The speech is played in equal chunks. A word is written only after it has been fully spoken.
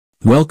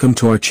Welcome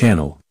to our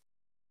channel.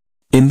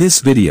 In this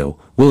video,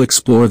 we'll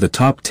explore the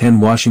top 10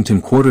 Washington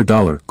quarter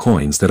dollar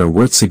coins that are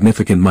worth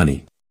significant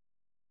money.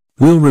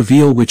 We'll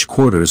reveal which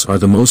quarters are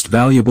the most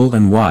valuable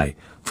and why,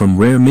 from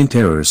rare mint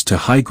errors to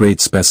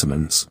high-grade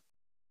specimens.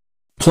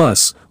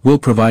 Plus, we'll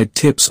provide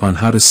tips on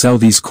how to sell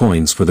these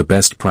coins for the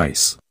best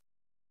price.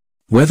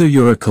 Whether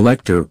you're a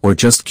collector or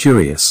just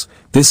curious,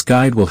 this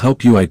guide will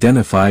help you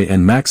identify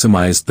and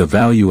maximize the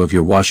value of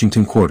your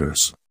Washington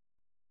quarters.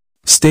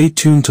 Stay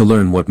tuned to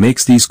learn what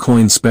makes these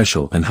coins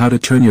special and how to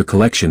turn your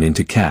collection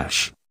into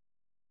cash.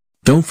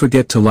 Don't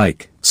forget to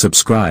like,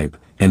 subscribe,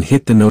 and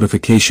hit the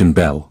notification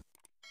bell.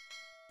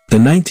 The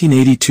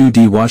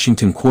 1982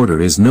 Washington quarter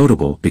is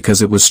notable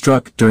because it was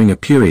struck during a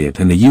period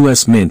when the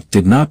U.S. Mint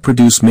did not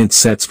produce mint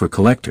sets for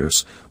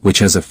collectors, which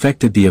has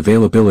affected the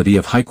availability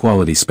of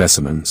high-quality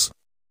specimens.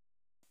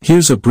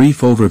 Here's a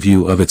brief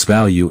overview of its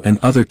value and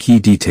other key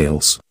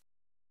details.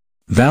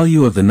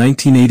 Value of the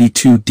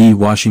 1982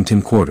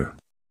 Washington quarter.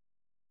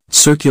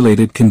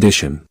 Circulated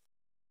condition.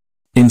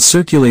 In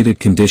circulated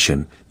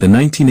condition, the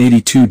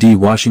 1982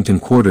 Washington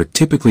quarter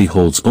typically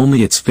holds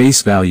only its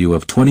face value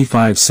of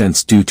 25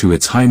 cents due to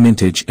its high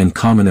mintage and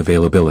common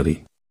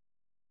availability.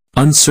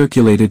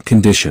 Uncirculated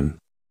condition.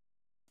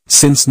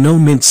 Since no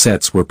mint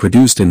sets were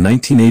produced in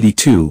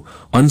 1982,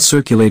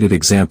 uncirculated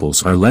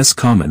examples are less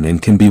common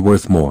and can be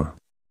worth more.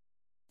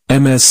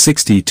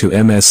 MS-60 to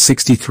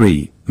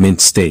MS-63,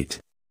 mint state.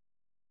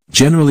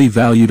 Generally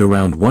valued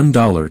around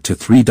 $1 to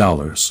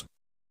 $3.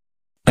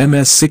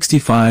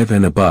 MS-65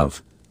 and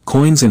above,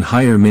 coins in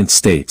higher mint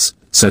states,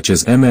 such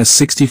as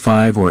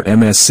MS-65 or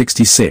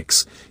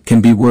MS-66, can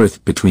be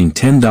worth between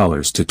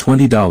 $10 to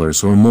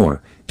 $20 or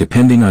more,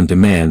 depending on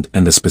demand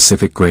and the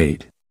specific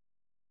grade.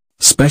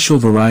 Special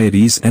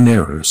varieties and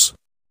errors.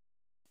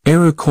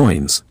 Error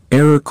coins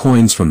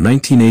from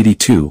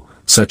 1982,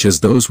 such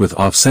as those with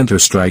off-center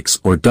strikes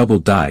or double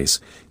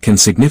dies, can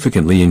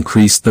significantly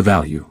increase the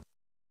value.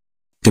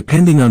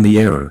 Depending on the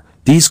error,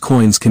 these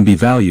coins can be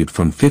valued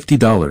from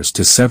 $50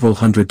 to several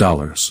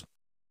 $100s.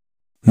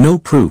 No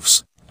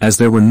proofs. As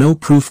there were no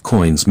proof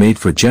coins made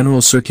for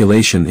general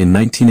circulation in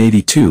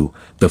 1982,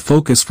 the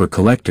focus for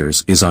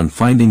collectors is on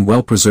finding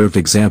well-preserved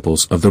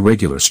examples of the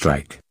regular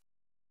strike.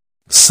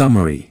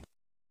 Summary.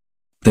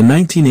 The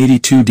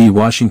 1982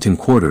 Washington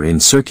quarter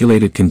in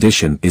circulated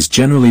condition is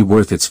generally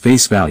worth its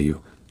face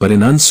value, but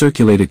in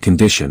uncirculated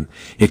condition,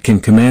 it can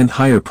command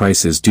higher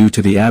prices due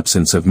to the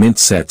absence of mint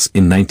sets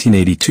in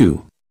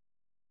 1982.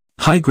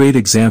 High-grade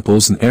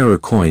examples and error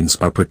coins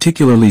are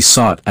particularly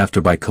sought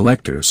after by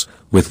collectors,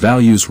 with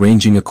values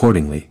ranging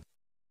accordingly.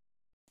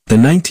 The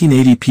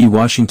 1980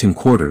 Washington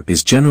quarter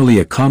is generally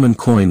a common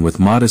coin with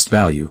modest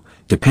value,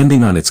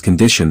 depending on its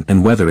condition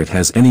and whether it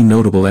has any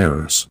notable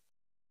errors.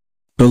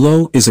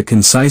 Below is a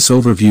concise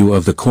overview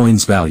of the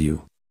coin's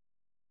value.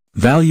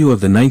 Value of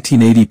the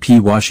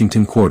 1980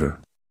 Washington quarter.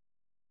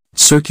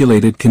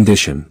 Circulated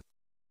condition.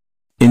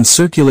 In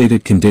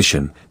circulated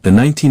condition, the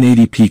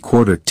 1980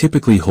 quarter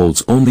typically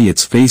holds only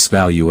its face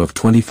value of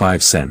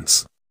 25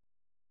 cents.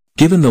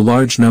 Given the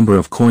large number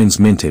of coins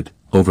minted,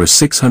 over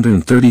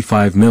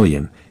 635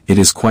 million, it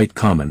is quite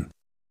common.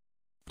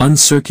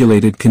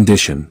 Uncirculated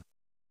condition.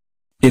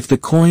 If the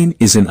coin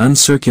is in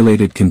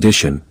uncirculated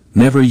condition,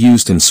 never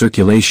used in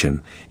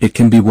circulation, it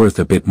can be worth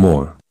a bit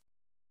more.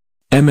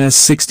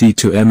 MS-60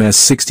 to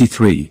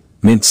MS-63,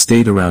 mint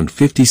state around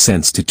 50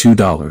 cents to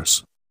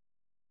 $2.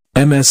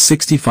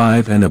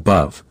 MS-65 and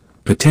above,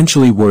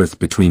 potentially worth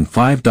between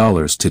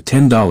 $5 to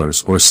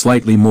 $10 or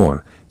slightly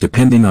more,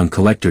 depending on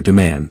collector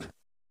demand.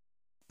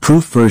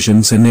 Proof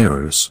versions and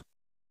errors.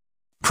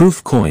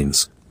 Proof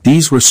coins,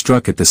 these were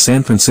struck at the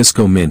San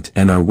Francisco Mint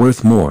and are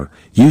worth more,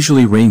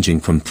 usually ranging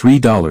from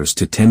 $3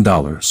 to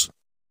 $10.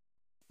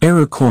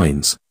 Error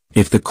coins,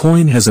 if the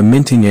coin has a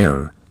minting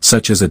error,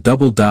 such as a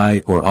double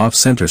die or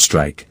off-center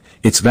strike,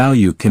 its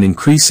value can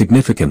increase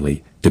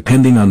significantly,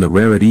 depending on the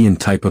rarity and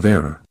type of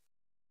error.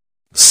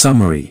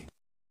 Summary.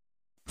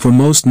 For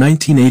most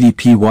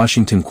 1980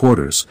 Washington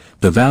quarters,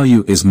 the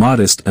value is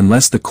modest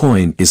unless the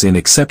coin is in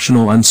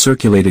exceptional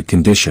uncirculated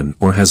condition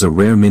or has a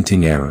rare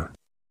minting error.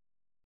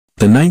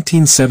 The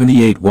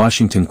 1978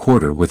 Washington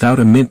quarter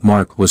without a mint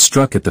mark was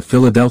struck at the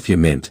Philadelphia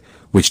Mint,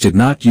 which did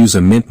not use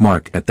a mint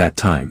mark at that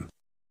time.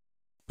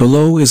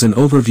 Below is an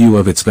overview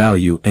of its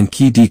value and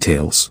key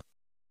details.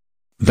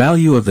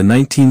 Value of the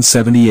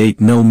 1978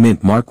 no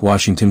mint mark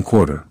Washington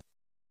quarter.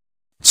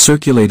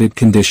 Circulated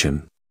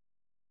condition.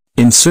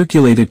 In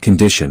circulated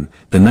condition,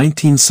 the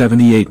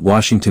 1978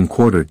 Washington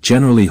quarter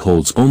generally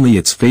holds only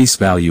its face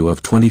value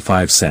of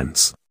 25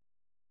 cents.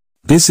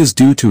 This is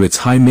due to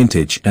its high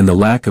mintage and the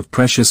lack of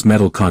precious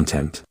metal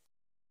content.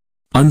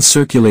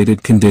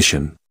 Uncirculated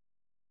condition.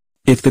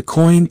 If the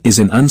coin is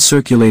in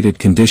uncirculated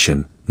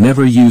condition,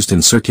 never used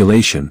in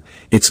circulation,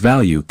 its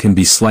value can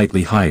be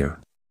slightly higher.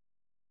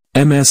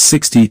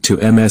 MS-60 to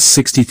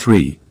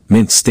MS-63,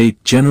 mint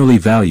state generally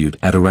valued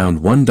at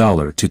around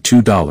 $1 to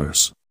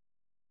 $2.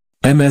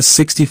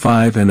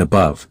 MS-65 and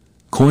above,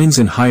 coins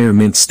in higher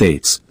mint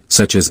states,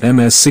 such as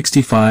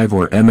MS65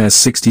 or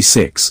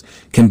MS66,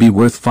 can be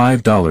worth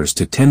 $5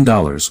 to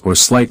 $10 or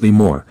slightly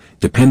more,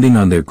 depending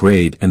on their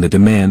grade and the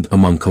demand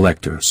among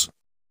collectors.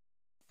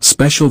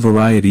 Special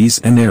varieties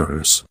and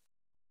errors.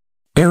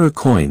 Error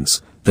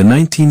coins. The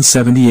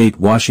 1978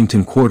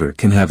 Washington quarter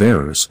can have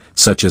errors,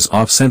 such as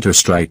off-center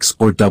strikes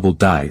or double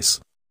dies.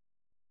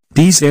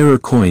 These error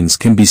coins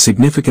can be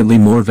significantly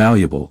more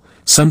valuable,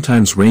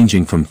 sometimes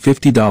ranging from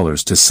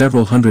 $50 to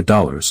several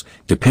 $100s,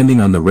 depending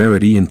on the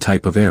rarity and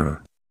type of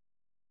error.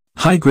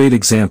 High-grade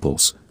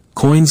examples.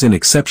 Coins in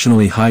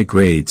exceptionally high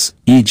grades,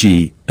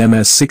 e.g.,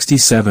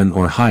 MS67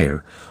 or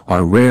higher,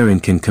 are rare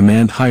and can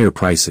command higher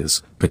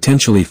prices,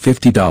 potentially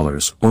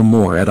 $50 or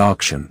more at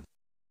auction.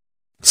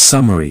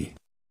 Summary.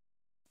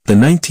 The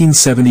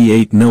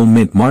 1978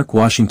 no-mint mark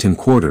Washington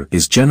quarter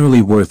is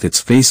generally worth its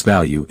face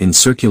value in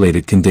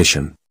circulated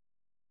condition.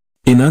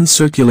 In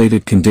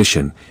uncirculated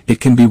condition,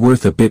 it can be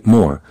worth a bit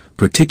more,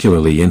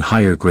 particularly in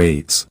higher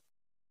grades.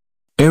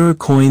 Error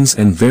coins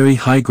and very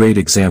high-grade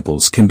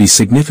examples can be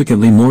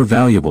significantly more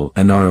valuable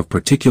and are of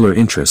particular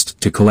interest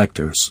to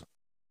collectors.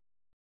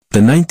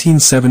 The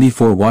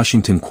 1974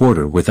 Washington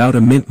quarter without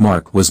a mint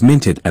mark was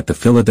minted at the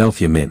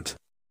Philadelphia Mint.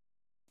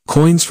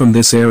 Coins from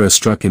this era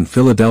struck in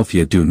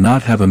Philadelphia do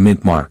not have a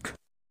mint mark.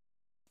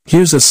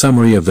 Here's a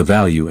summary of the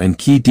value and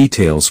key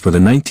details for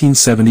the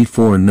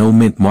 1974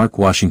 no-mint mark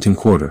Washington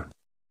quarter.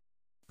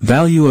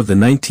 Value of the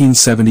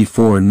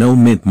 1974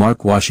 no-mint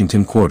mark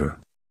Washington quarter.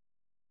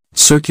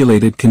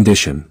 Circulated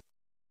condition.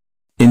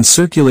 In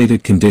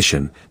circulated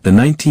condition, the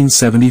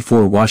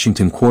 1974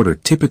 Washington quarter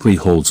typically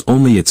holds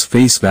only its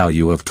face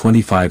value of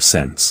 25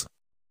 cents.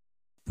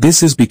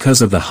 This is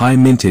because of the high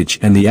mintage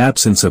and the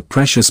absence of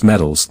precious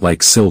metals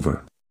like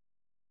silver.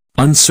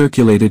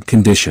 Uncirculated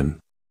condition.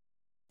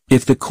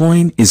 If the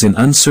coin is in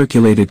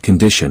uncirculated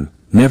condition,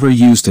 never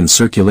used in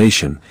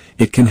circulation,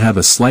 it can have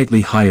a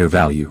slightly higher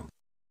value.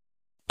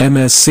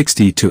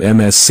 MS60 to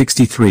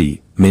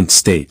MS63, mint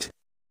state.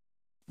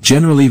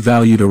 Generally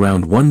valued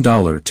around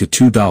 $1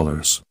 to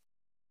 $2.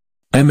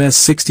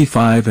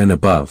 MS65 and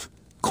above,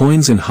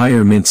 coins in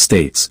higher mint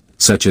states,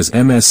 such as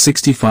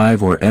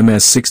MS65 or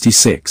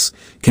MS66,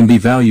 can be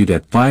valued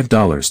at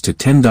 $5 to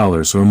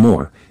 $10 or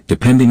more,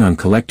 depending on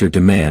collector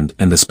demand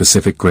and the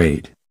specific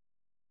grade.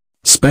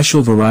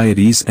 Special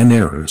varieties and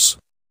errors.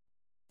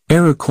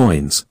 Error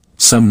coins.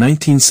 Some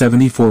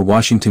 1974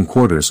 Washington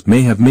quarters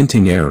may have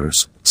minting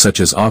errors, such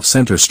as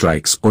off-center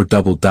strikes or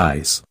double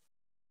dies.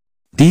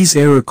 These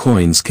error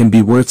coins can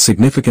be worth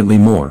significantly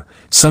more,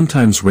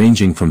 sometimes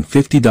ranging from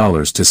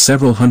 $50 to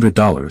several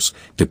 $100s,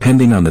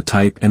 depending on the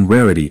type and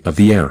rarity of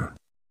the error.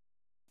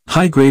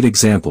 High-grade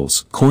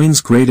examples. Coins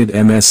graded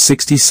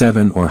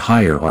MS67 or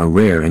higher are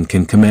rare and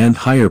can command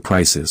higher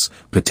prices,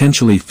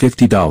 potentially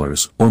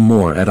 $50 or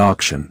more at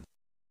auction.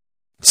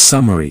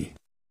 Summary.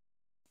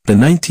 The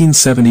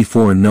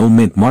 1974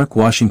 no-mint mark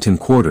Washington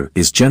quarter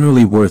is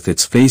generally worth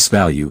its face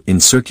value in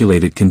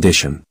circulated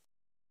condition.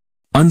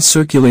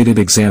 Uncirculated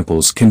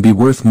examples can be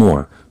worth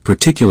more,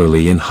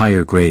 particularly in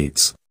higher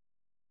grades.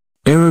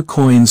 Error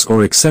coins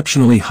or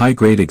exceptionally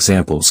high-grade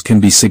examples can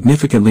be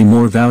significantly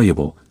more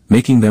valuable,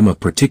 making them of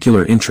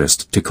particular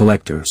interest to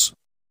collectors.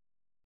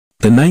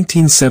 The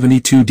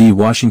 1972 D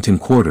Washington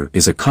quarter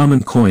is a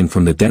common coin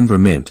from the Denver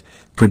Mint,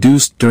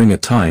 produced during a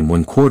time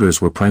when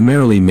quarters were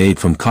primarily made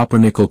from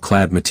copper-nickel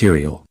clad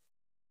material.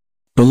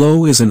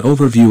 Below is an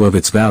overview of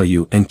its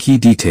value and key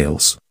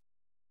details.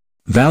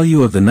 Value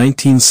of the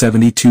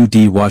 1972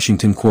 D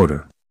Washington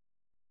quarter.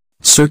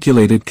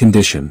 Circulated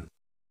condition.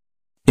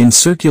 In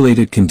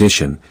circulated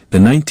condition, the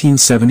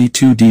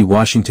 1972 D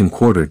Washington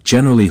quarter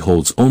generally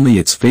holds only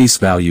its face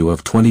value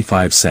of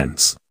 25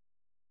 cents.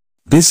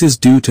 This is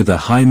due to the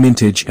high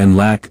mintage and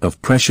lack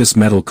of precious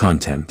metal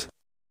content.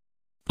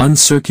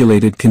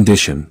 Uncirculated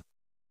condition.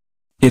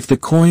 If the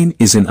coin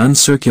is in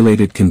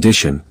uncirculated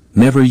condition,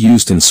 never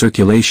used in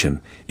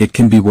circulation, it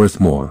can be worth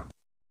more.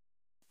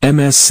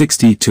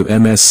 MS60 to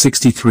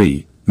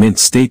MS63, mint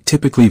state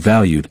typically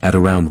valued at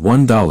around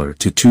 $1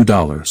 to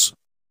 $2.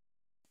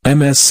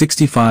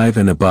 MS65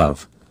 and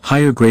above,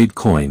 higher grade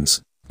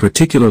coins,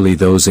 particularly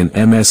those in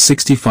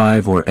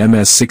MS65 or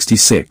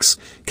MS66,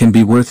 can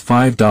be worth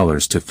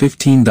 $5 to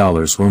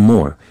 $15 or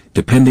more,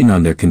 depending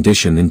on their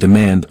condition and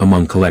demand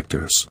among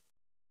collectors.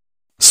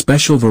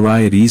 Special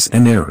varieties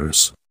and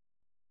errors.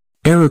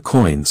 Error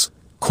coins.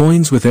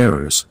 Coins with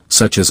errors,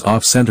 such as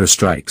off-center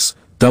strikes,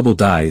 double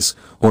dies,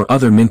 or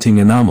other minting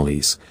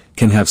anomalies,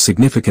 can have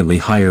significantly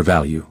higher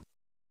value.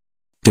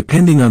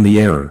 Depending on the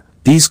error,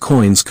 these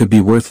coins could be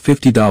worth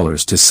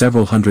 $50 to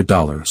several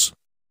 $100s.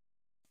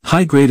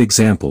 High-grade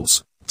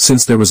examples.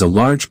 Since there was a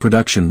large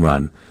production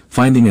run,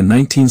 finding a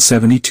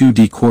 1972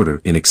 D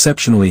quarter in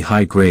exceptionally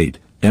high grade,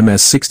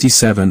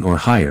 MS67 or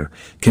higher,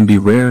 can be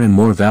rare and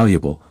more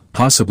valuable,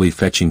 possibly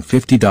fetching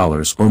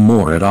 $50 or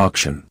more at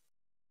auction.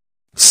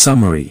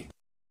 Summary.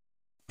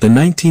 The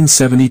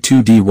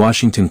 1972 D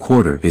Washington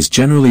quarter is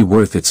generally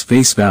worth its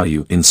face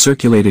value in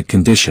circulated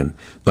condition,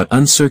 but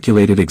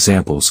uncirculated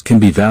examples can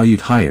be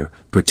valued higher,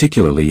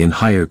 particularly in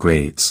higher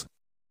grades.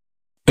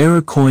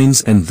 Error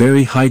coins and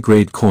very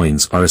high-grade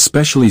coins are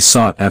especially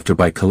sought after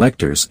by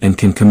collectors and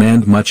can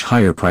command much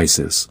higher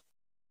prices.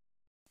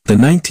 The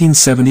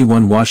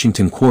 1971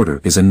 Washington Quarter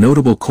is a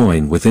notable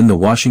coin within the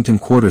Washington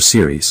Quarter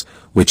series,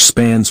 which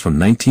spans from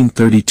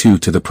 1932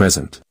 to the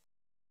present.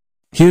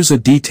 Here's a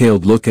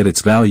detailed look at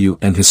its value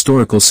and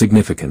historical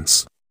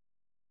significance.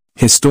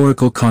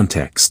 Historical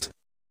context.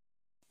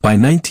 By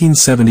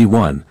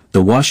 1971,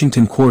 the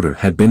Washington Quarter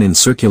had been in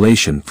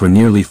circulation for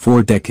nearly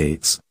 4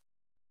 decades.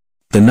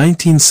 The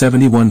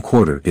 1971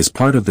 quarter is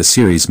part of the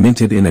series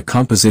minted in a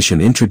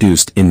composition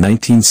introduced in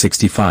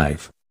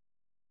 1965.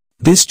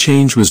 This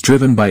change was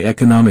driven by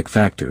economic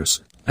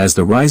factors, as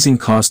the rising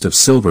cost of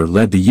silver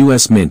led the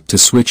U.S. Mint to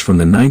switch from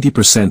the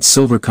 90%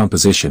 silver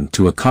composition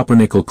to a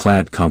copper-nickel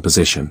clad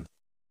composition.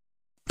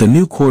 The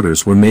new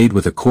quarters were made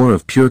with a core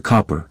of pure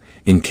copper,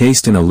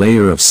 encased in a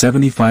layer of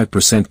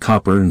 75%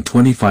 copper and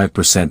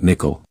 25%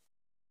 nickel.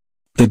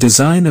 The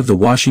design of the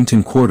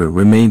Washington Quarter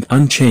remained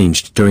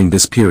unchanged during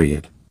this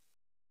period.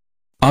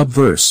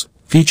 Obverse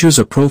features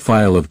a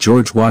profile of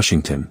George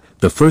Washington,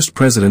 the first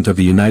President of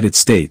the United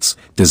States,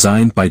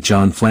 designed by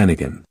John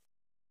Flanagan.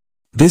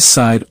 This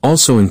side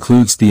also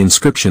includes the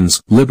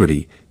inscriptions,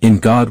 "Liberty, in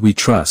God We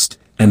Trust,"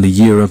 and the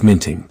year of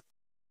minting.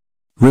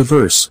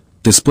 Reverse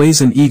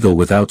displays an eagle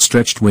with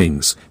outstretched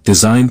wings,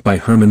 designed by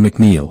Herman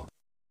McNeil.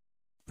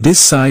 This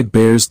side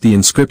bears the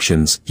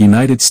inscriptions,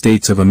 "United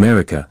States of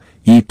America,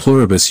 e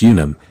pluribus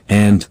unum,"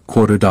 and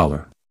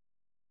 $quarter.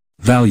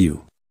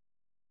 Value.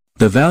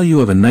 The value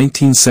of a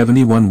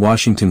 1971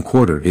 Washington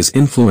Quarter is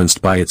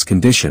influenced by its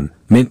condition,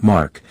 mint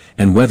mark,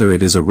 and whether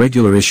it is a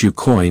regular issue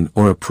coin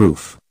or a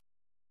proof.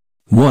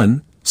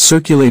 1.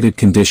 Circulated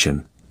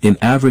condition. In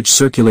average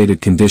circulated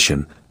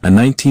condition, a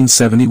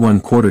 1971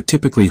 quarter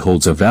typically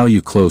holds a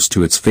value close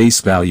to its face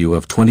value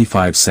of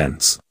 25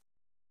 cents.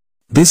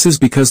 This is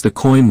because the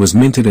coin was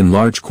minted in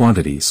large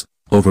quantities.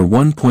 Over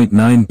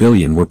 1.9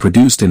 billion were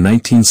produced in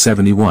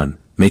 1971,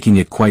 making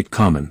it quite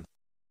common.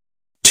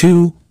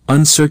 2.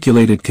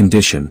 Uncirculated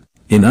condition.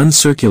 In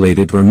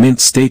uncirculated or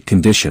mint state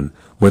condition,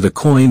 where the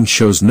coin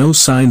shows no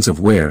signs of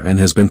wear and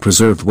has been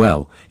preserved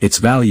well, its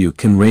value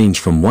can range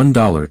from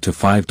 $1 to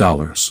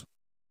 $5.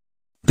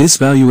 This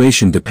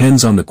valuation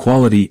depends on the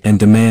quality and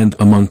demand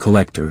among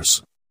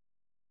collectors.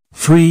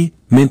 3.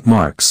 Mint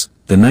marks.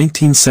 The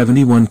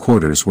 1971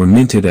 quarters were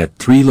minted at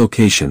 3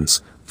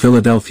 locations: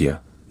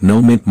 Philadelphia,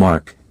 no mint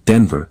mark;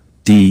 Denver,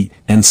 D,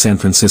 and San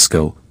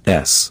Francisco,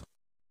 S.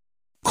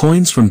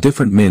 Coins from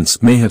different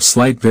mints may have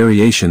slight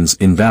variations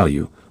in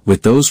value,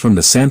 with those from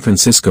the San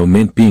Francisco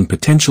Mint being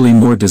potentially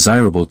more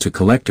desirable to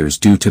collectors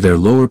due to their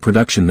lower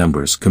production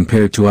numbers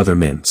compared to other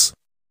mints.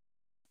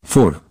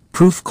 4.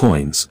 Proof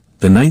coins.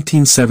 The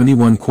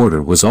 1971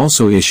 quarter was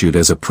also issued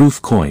as a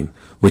proof coin,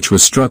 which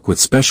was struck with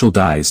special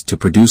dies to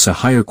produce a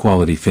higher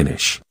quality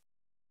finish.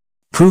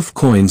 Proof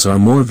coins are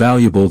more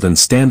valuable than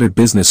standard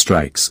business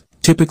strikes,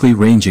 typically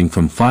ranging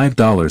from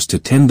 $5 to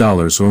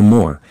 $10 or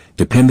more,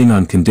 depending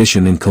on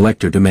condition and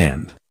collector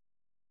demand.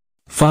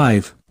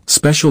 5.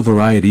 Special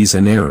varieties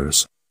and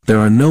errors. There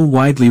are no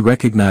widely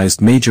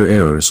recognized major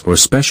errors or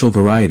special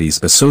varieties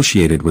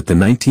associated with the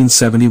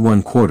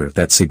 1971 quarter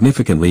that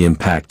significantly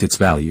impact its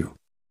value.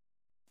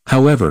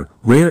 However,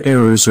 rare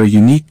errors or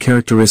unique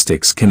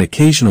characteristics can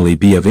occasionally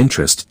be of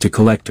interest to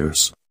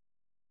collectors.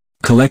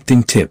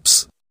 Collecting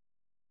tips.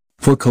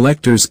 For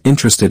collectors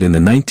interested in the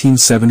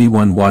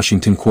 1971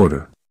 Washington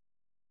Quarter.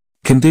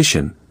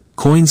 Condition.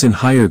 Coins in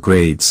higher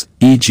grades,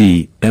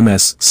 e.g.,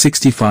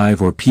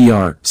 MS-65 or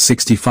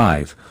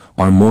PR-65,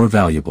 are more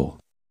valuable.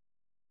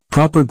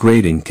 Proper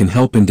grading can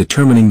help in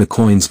determining the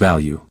coin's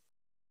value.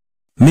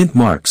 Mint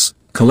marks.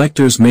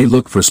 Collectors may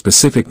look for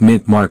specific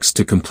mint marks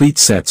to complete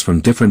sets from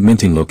different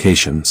minting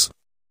locations.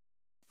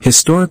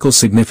 Historical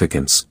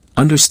significance.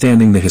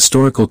 Understanding the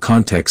historical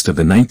context of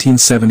the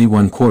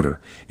 1971 quarter,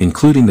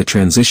 including the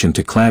transition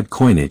to clad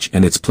coinage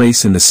and its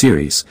place in the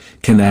series,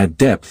 can add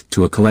depth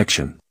to a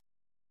collection.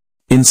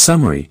 In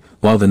summary,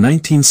 while the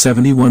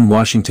 1971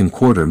 Washington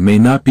Quarter may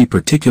not be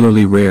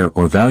particularly rare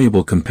or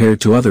valuable compared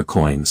to other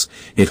coins,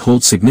 it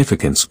holds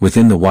significance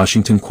within the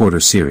Washington Quarter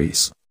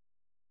series.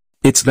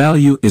 Its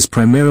value is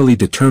primarily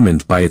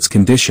determined by its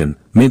condition,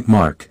 mint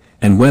mark,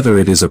 and whether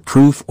it is a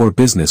proof or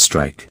business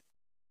strike.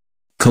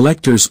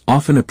 Collectors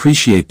often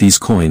appreciate these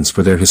coins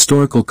for their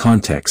historical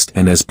context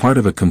and as part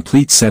of a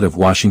complete set of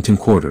Washington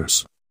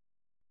quarters.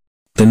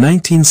 The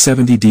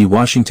 1970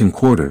 Washington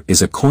Quarter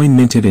is a coin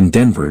minted in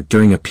Denver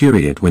during a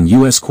period when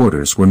U.S.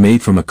 quarters were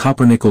made from a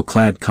copper-nickel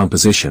clad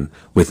composition,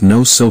 with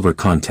no silver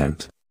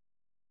content.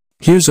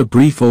 Here's a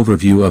brief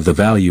overview of the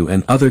value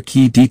and other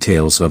key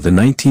details of the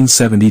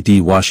 1970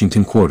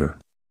 Washington Quarter.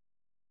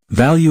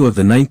 Value of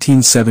the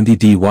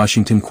 1970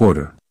 Washington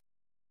Quarter.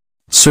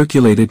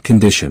 Circulated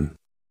condition.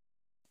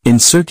 In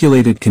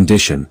circulated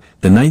condition,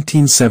 the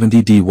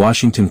 1970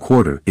 Washington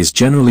Quarter is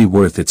generally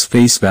worth its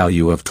face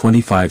value of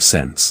 25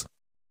 cents.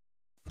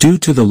 Due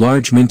to the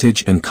large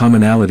mintage and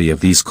commonality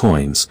of these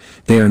coins,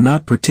 they are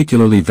not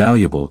particularly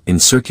valuable in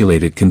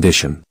circulated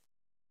condition.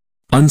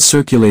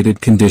 Uncirculated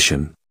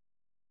condition.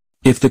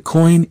 If the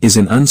coin is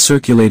in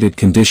uncirculated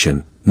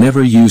condition,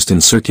 never used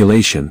in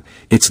circulation,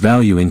 its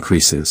value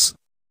increases.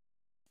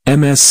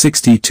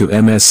 MS-60 to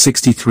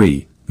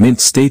MS-63,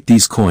 mint state.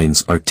 These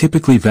coins are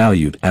typically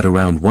valued at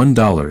around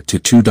 $1 to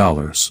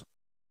 $2.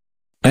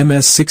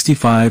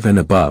 MS-65 and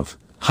above,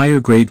 higher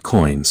grade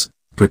coins,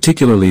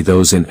 particularly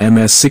those in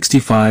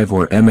MS-65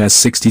 or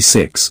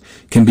MS-66,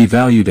 can be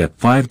valued at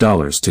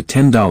 $5 to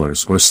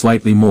 $10 or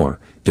slightly more,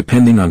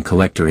 depending on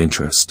collector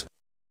interest.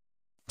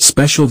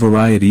 Special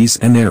varieties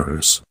and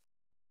errors.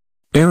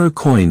 Error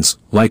coins,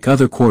 like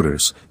other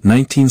quarters,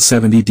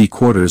 1970D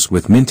quarters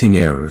with minting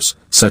errors,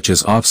 such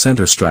as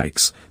off-center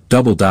strikes,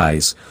 double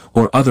dies,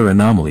 or other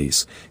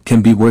anomalies,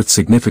 can be worth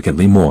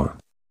significantly more.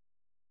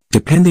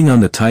 Depending on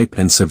the type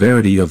and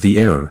severity of the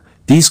error,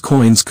 these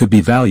coins could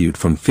be valued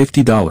from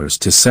 $50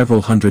 to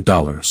several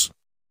 $100s.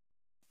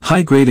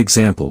 High-grade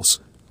examples,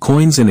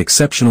 coins in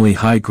exceptionally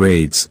high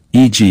grades,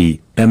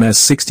 e.g.,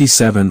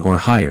 MS-67 or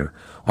higher,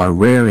 are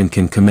rare and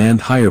can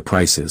command higher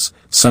prices,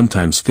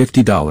 sometimes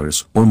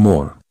 $50 or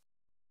more.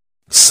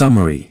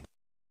 Summary.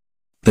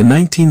 The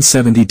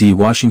 1970D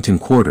Washington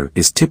quarter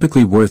is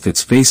typically worth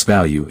its face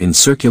value in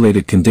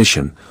circulated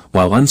condition,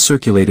 while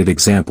uncirculated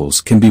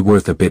examples can be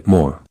worth a bit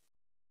more.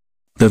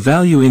 The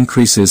value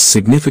increases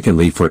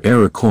significantly for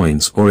error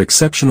coins or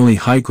exceptionally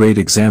high-grade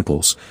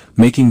examples,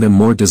 making them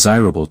more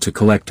desirable to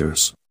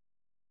collectors.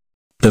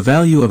 The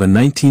value of a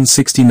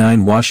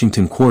 1969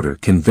 Washington quarter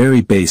can vary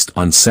based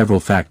on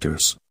several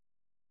factors.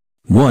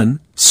 1.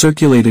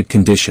 Circulated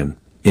condition.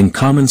 In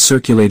common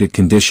circulated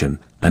condition,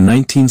 a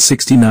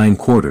 1969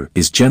 quarter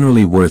is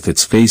generally worth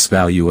its face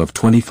value of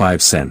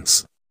 25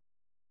 cents.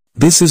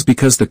 This is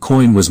because the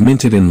coin was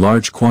minted in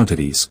large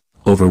quantities.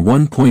 Over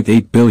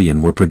 1.8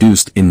 billion were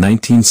produced in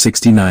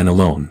 1969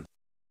 alone.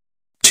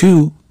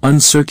 2.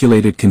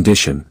 Uncirculated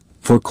condition.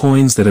 For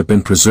coins that have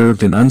been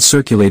preserved in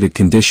uncirculated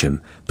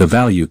condition, the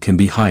value can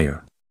be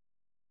higher.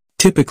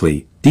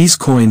 Typically, these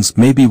coins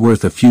may be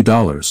worth a few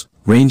dollars,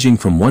 ranging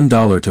from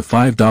 $1 to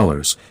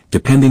 $5,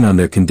 depending on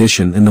their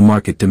condition and the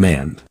market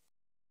demand.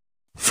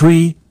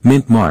 3.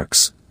 Mint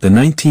marks. The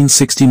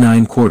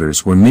 1969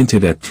 quarters were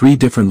minted at 3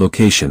 different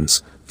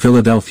locations: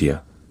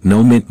 Philadelphia,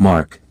 no mint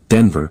mark;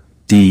 Denver,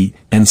 D,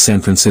 and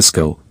San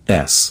Francisco,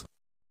 S.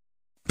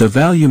 The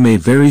value may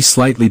vary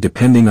slightly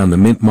depending on the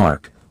mint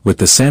mark, with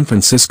the San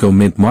Francisco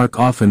mint mark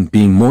often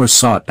being more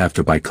sought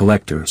after by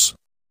collectors.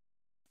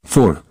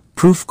 4.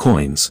 Proof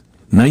coins.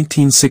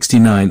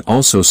 1969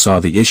 also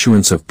saw the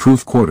issuance of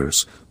proof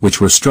quarters,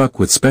 which were struck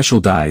with special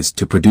dies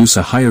to produce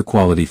a higher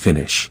quality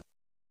finish.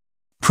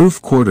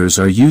 Proof quarters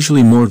are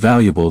usually more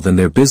valuable than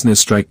their business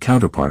strike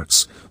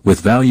counterparts,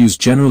 with values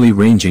generally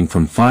ranging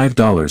from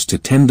 $5 to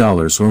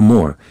 $10 or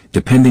more,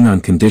 depending on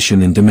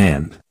condition and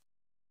demand.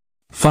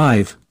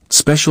 5.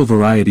 Special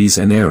varieties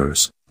and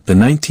errors. The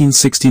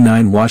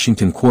 1969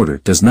 Washington quarter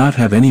does not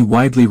have any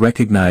widely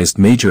recognized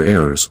major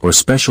errors or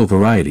special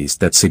varieties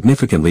that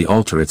significantly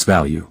alter its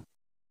value.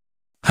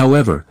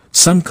 However,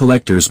 some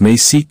collectors may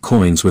seek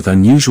coins with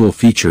unusual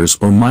features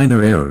or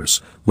minor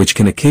errors, which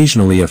can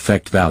occasionally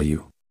affect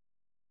value.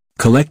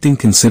 Collecting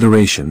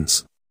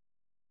considerations.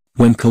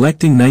 When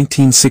collecting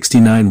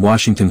 1969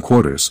 Washington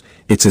quarters,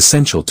 it's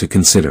essential to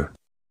consider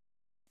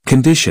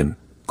condition.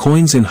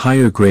 Coins in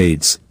higher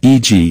grades,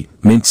 e.g.,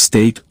 mint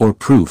state or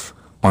proof,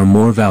 are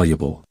more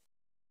valuable.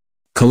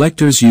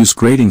 Collectors use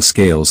grading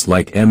scales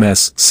like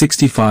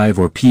MS-65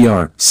 or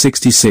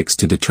PR-66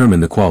 to determine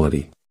the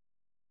quality.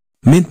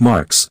 Mint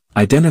marks.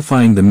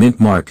 Identifying the mint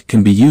mark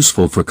can be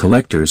useful for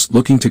collectors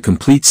looking to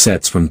complete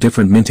sets from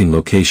different minting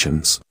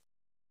locations.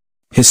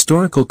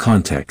 Historical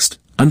context.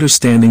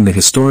 Understanding the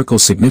historical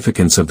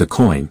significance of the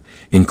coin,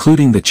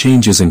 including the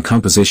changes in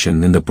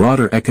composition in the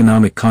broader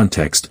economic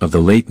context of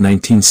the late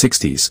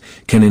 1960s,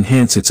 can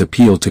enhance its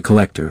appeal to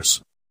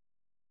collectors.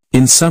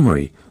 In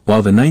summary,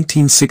 while the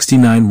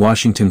 1969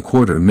 Washington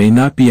quarter may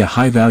not be a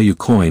high-value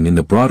coin in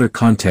the broader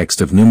context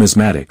of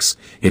numismatics,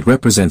 it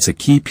represents a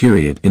key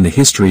period in the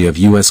history of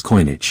U.S.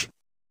 coinage.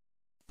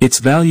 Its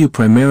value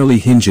primarily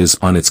hinges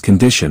on its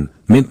condition,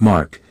 mint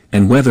mark,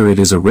 and whether it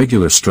is a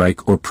regular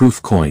strike or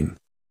proof coin.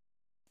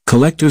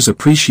 Collectors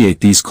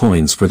appreciate these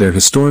coins for their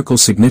historical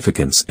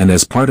significance and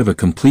as part of a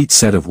complete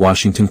set of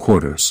Washington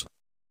quarters.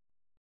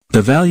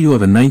 The value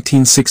of a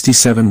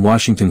 1967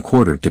 Washington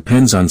quarter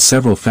depends on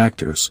several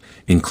factors,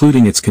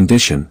 including its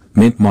condition,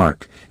 mint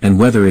mark, and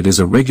whether it is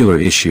a regular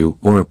issue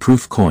or a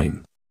proof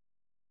coin.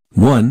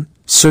 1.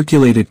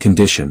 Circulated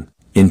condition.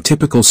 In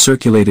typical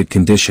circulated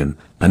condition,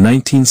 a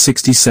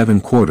 1967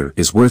 quarter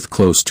is worth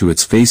close to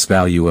its face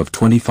value of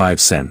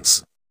 25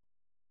 cents.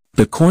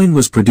 The coin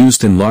was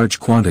produced in large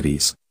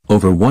quantities.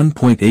 Over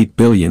 1.8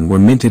 billion were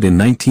minted in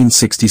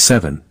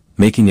 1967,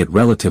 making it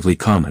relatively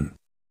common.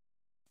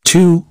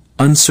 2.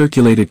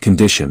 Uncirculated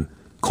condition.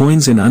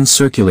 Coins in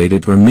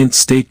uncirculated or mint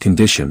state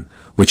condition,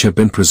 which have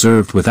been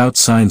preserved without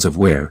signs of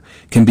wear,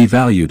 can be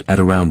valued at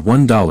around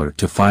 $1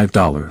 to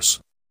 $5.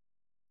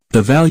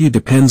 The value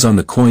depends on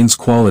the coin's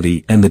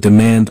quality and the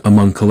demand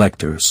among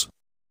collectors.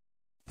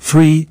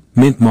 3.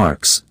 Mint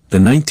marks. The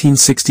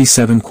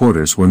 1967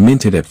 quarters were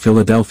minted at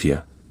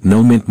Philadelphia,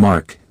 no mint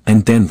mark,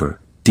 and Denver,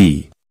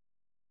 D.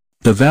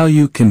 The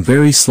value can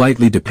vary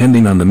slightly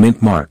depending on the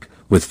mint mark,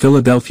 with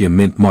Philadelphia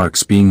mint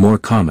marks being more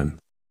common.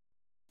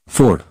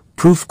 4.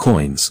 Proof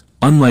coins.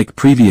 Unlike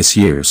previous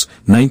years,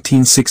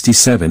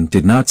 1967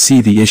 did not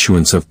see the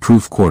issuance of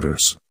proof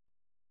quarters.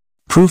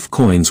 Proof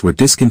coins were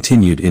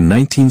discontinued in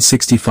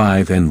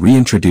 1965 and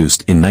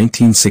reintroduced in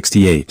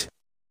 1968.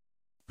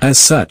 As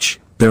such,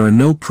 there are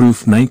no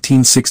proof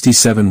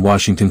 1967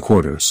 Washington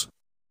quarters.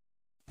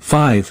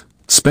 5.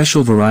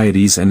 Special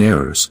varieties and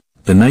errors.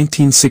 The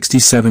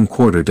 1967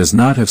 quarter does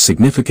not have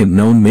significant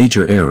known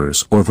major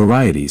errors or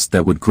varieties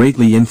that would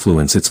greatly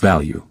influence its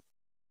value.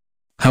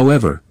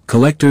 However,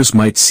 collectors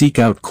might seek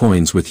out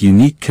coins with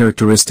unique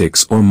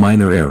characteristics or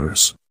minor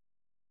errors.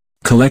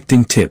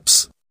 Collecting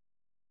tips.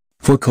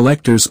 For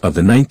collectors of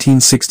the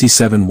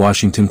 1967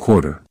 Washington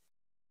quarter.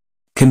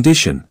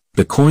 Condition.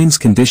 The coin's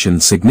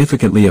condition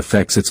significantly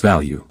affects its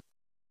value.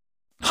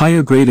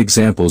 Higher grade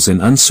examples in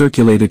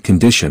uncirculated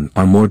condition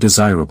are more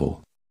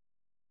desirable.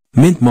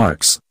 Mint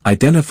marks.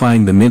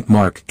 Identifying the mint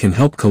mark can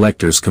help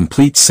collectors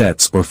complete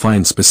sets or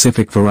find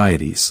specific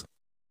varieties.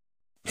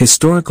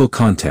 Historical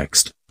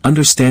context.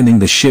 Understanding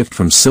the shift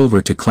from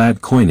silver to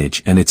clad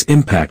coinage and its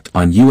impact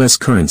on U.S.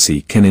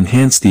 currency can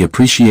enhance the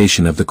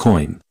appreciation of the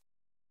coin.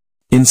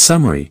 In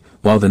summary,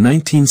 while the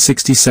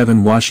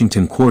 1967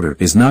 Washington quarter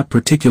is not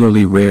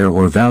particularly rare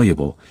or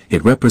valuable,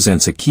 it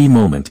represents a key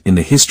moment in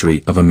the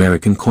history of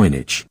American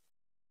coinage.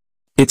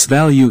 Its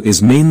value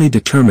is mainly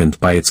determined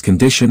by its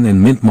condition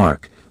and mint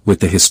mark, with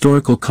the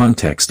historical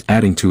context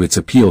adding to its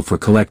appeal for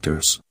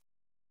collectors.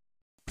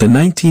 The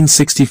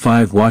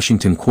 1965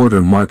 Washington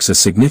quarter marks a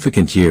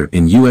significant year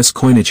in U.S.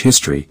 coinage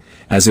history,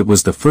 as it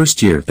was the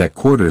first year that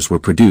quarters were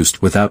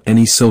produced without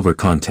any silver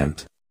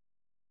content.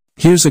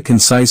 Here's a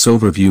concise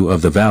overview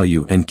of the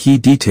value and key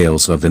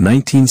details of the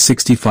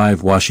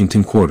 1965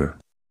 Washington quarter.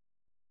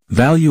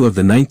 Value of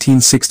the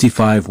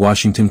 1965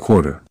 Washington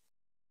quarter.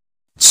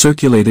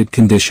 Circulated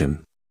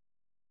condition.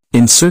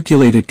 In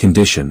circulated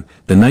condition,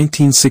 the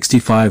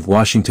 1965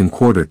 Washington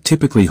quarter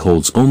typically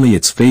holds only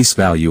its face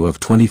value of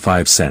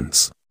 25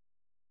 cents.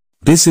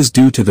 This is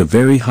due to the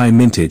very high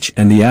mintage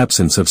and the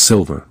absence of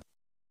silver.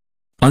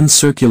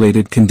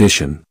 Uncirculated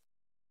condition.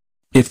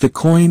 If the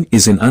coin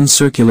is in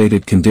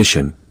uncirculated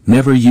condition,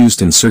 never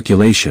used in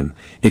circulation,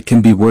 it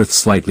can be worth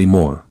slightly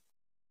more.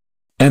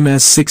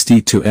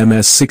 MS-60 to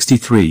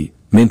MS-63,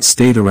 mint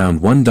stayed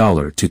around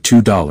 $1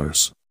 to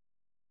 $2.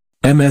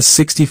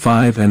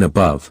 MS-65 and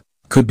above,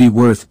 could be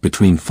worth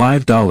between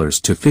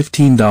 $5 to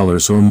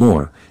 $15 or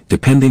more,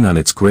 depending on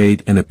its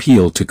grade and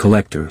appeal to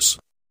collectors.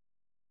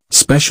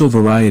 Special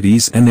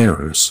varieties and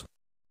errors.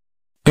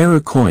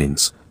 Error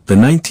coins. The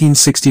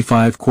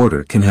 1965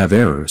 quarter can have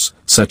errors,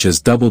 such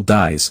as double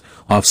dies,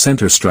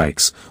 off-center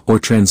strikes, or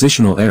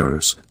transitional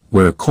errors,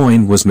 where a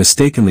coin was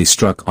mistakenly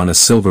struck on a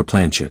silver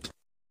planchet.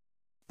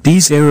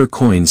 These error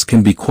coins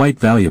can be quite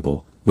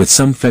valuable, with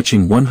some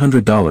fetching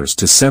 $100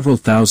 to several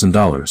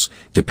 $1,000s,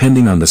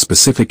 depending on the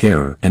specific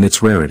error and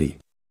its rarity.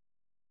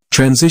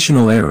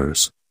 Transitional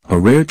errors. A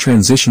rare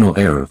transitional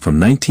error from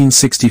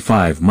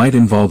 1965 might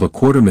involve a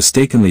quarter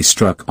mistakenly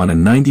struck on a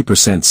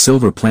 90%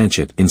 silver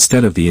planchet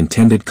instead of the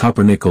intended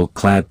copper-nickel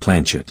clad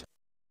planchet.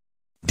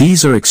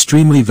 These are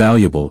extremely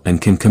valuable and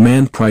can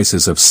command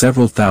prices of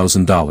several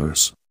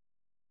 $1,000s.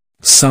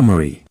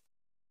 Summary.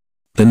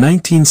 The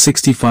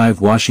 1965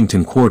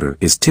 Washington quarter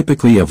is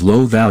typically of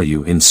low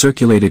value in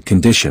circulated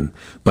condition,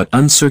 but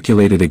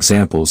uncirculated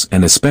examples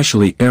and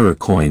especially error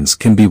coins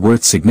can be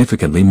worth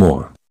significantly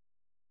more.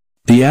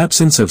 The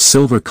absence of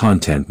silver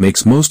content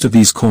makes most of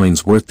these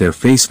coins worth their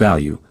face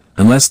value,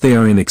 unless they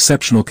are in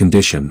exceptional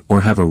condition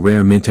or have a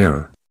rare mint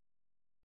error.